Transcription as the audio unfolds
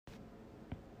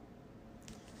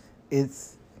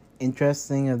It's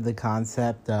interesting of the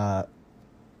concept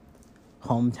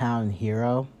hometown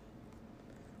hero.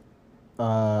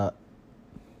 How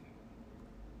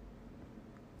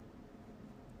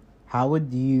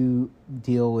would you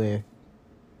deal with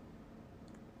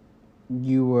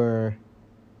you were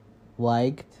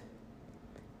liked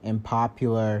and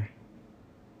popular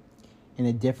in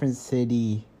a different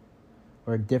city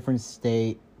or a different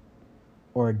state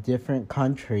or a different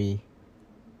country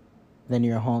than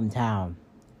your hometown?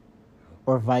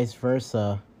 Or vice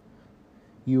versa,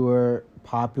 you were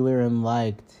popular and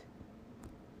liked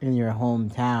in your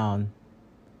hometown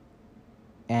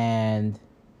and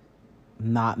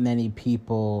not many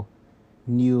people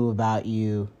knew about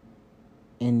you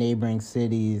in neighboring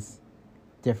cities,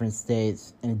 different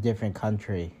states, in a different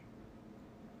country.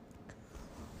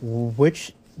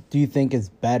 Which do you think is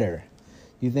better?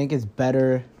 Do you think it's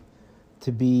better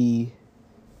to be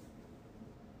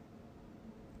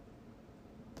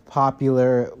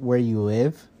popular where you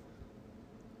live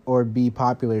or be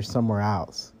popular somewhere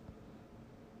else?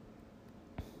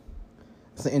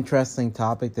 It's an interesting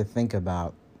topic to think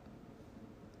about.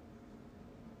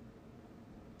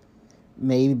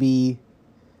 Maybe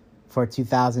for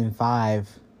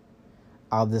 2005,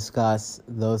 I'll discuss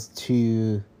those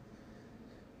two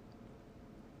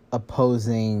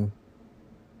opposing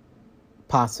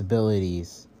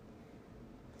possibilities.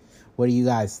 What do you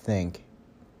guys think?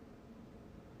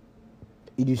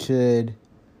 You should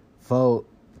vote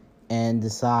and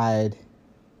decide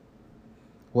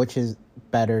which is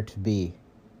better to be.